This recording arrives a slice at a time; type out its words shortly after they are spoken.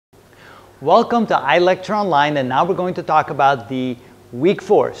Welcome to iLecture Online, and now we're going to talk about the weak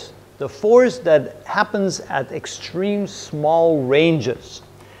force, the force that happens at extreme small ranges.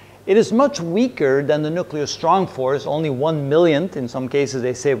 It is much weaker than the nuclear strong force, only 1/1,000,000th, in some cases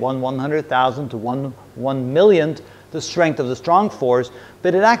they say 1/100,000 to 1/1,000,000th the strength of the strong force,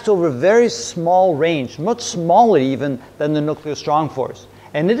 but it acts over a very small range, much smaller even than the nuclear strong force.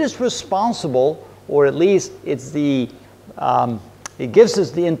 And it is responsible, or at least it's it gives us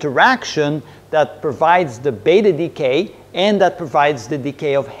the interaction that provides the beta decay and that provides the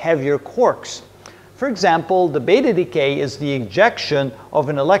decay of heavier quarks. For example, the beta decay is the ejection of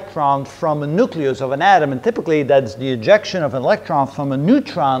an electron from a nucleus of an atom, and typically that's the ejection of an electron from a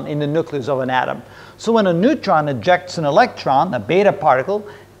neutron in the nucleus of an atom. So when a neutron ejects an electron, a beta particle,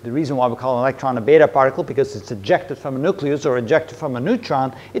 the reason why we call an electron a beta particle, because it's ejected from a nucleus or ejected from a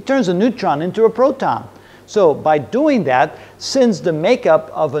neutron, it turns a neutron into a proton. So by doing that, since the makeup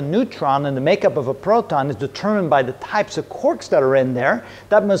of a neutron and the makeup of a proton is determined by the types of quarks that are in there,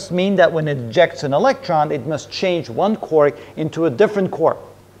 that must mean that when it ejects an electron, it must change one quark into a different quark.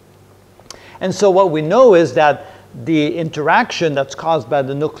 And so what we know is that the interaction that's caused by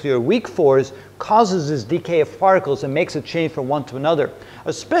the nuclear weak force causes this decay of particles and makes a change from one to another.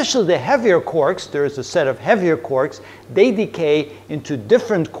 Especially the heavier quarks, there is a set of heavier quarks, they decay into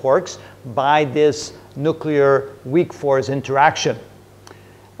different quarks by this nuclear weak force interaction.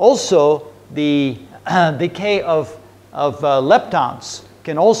 Also, the decay of leptons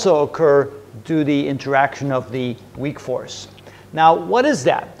can also occur due to the interaction of the weak force. Now, what is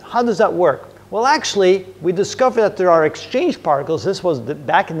that? How does that work? Well, actually, we discovered that there are exchange particles. This was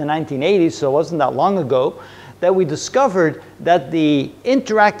back in the 1980s, so it wasn't that long ago, that we discovered that the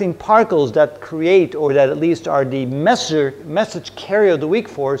interacting particles that create, or that at least are the message carrier of the weak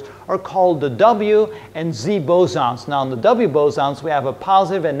force, are called the W and Z bosons. Now, in the W bosons, we have a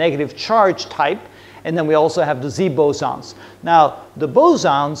positive and negative charge type, and then we also have the Z bosons. Now, the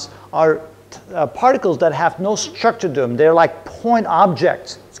bosons are particles that have no structure to them. They're like point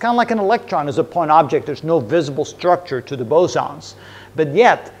objects. It's kind of like an electron is a point object. There's no visible structure to the bosons. But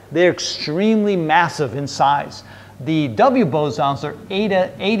yet, they're extremely massive in size. The W bosons are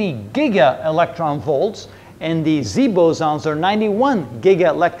 80 giga electron volts, and the Z bosons are 91 giga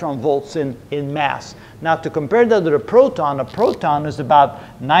electron volts in mass. Now, to compare that to a proton is about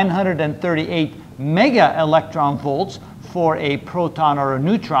 938 mega electron volts for a proton or a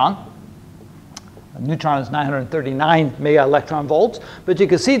neutron. A neutron is 939 mega electron volts, but you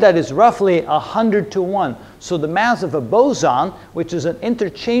can see that it's roughly 100 to 1. So the mass of a boson, which is an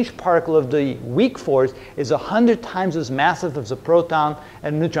interchange particle of the weak force, is 100 times as massive as a proton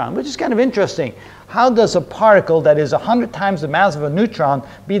and a neutron, which is kind of interesting. How does a particle that is 100 times the mass of a neutron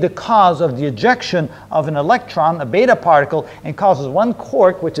be the cause of the ejection of an electron, a beta particle, and causes one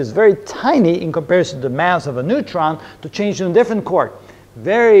quark, which is very tiny in comparison to the mass of a neutron, to change to a different quark?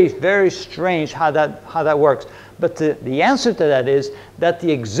 Very, very strange how that works. But the answer to that is that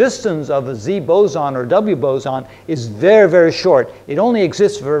the existence of a Z boson or W boson is very, very short. It only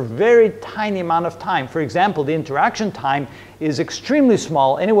exists for a very tiny amount of time. For example, the interaction time is extremely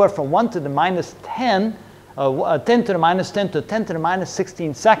small, anywhere from 1 to the minus 10, 10 to the minus 10 to 10 to the minus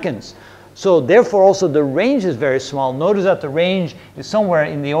 16 seconds. So therefore also the range is very small. Notice that the range is somewhere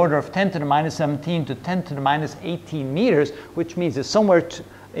in the order of 10 to the minus 17 to 10 to the minus 18 meters, which means it's somewhere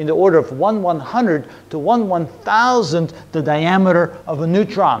in the order of 1/100 to 1/1000 the diameter of a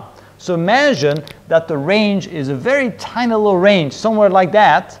neutron. So imagine that the range is a very tiny little range, somewhere like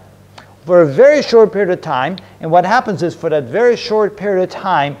that, for a very short period of time. And what happens is, for that very short period of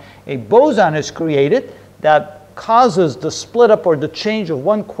time, a boson is created that causes the split up or the change of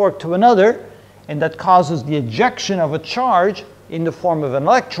one quark to another, and that causes the ejection of a charge in the form of an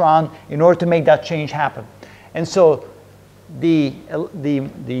electron in order to make that change happen. And so the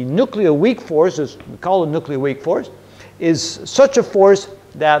nuclear weak force, as we call it nuclear weak force, is such a force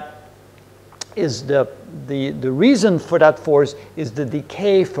that is the reason for that force is the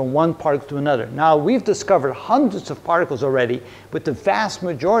decay from one particle to another. Now, we've discovered hundreds of particles already, with the vast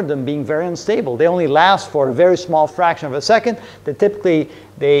majority of them being very unstable. They only last for a very small fraction of a second.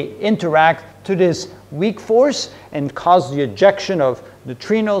 They interact to this weak force and cause the ejection of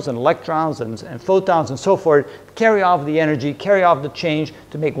neutrinos and electrons and photons and so forth, carry off the energy, carry off the change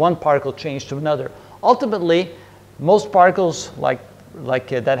to make one particle change to another. Ultimately, most particles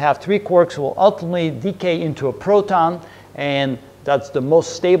that have 3 quarks will ultimately decay into a proton, and that's the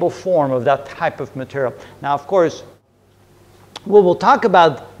most stable form of that type of material. Now, of course, Well, we'll talk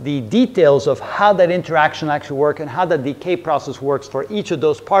about the details of how that interaction actually works and how the decay process works for each of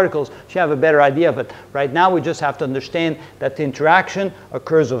those particles so you have a better idea of it. Right now, we just have to understand that the interaction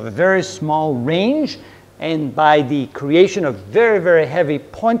occurs of a very small range, and by the creation of very, very heavy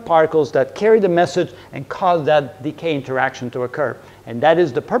point particles that carry the message and cause that decay interaction to occur. And that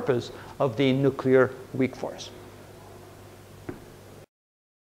is the purpose of the nuclear weak force.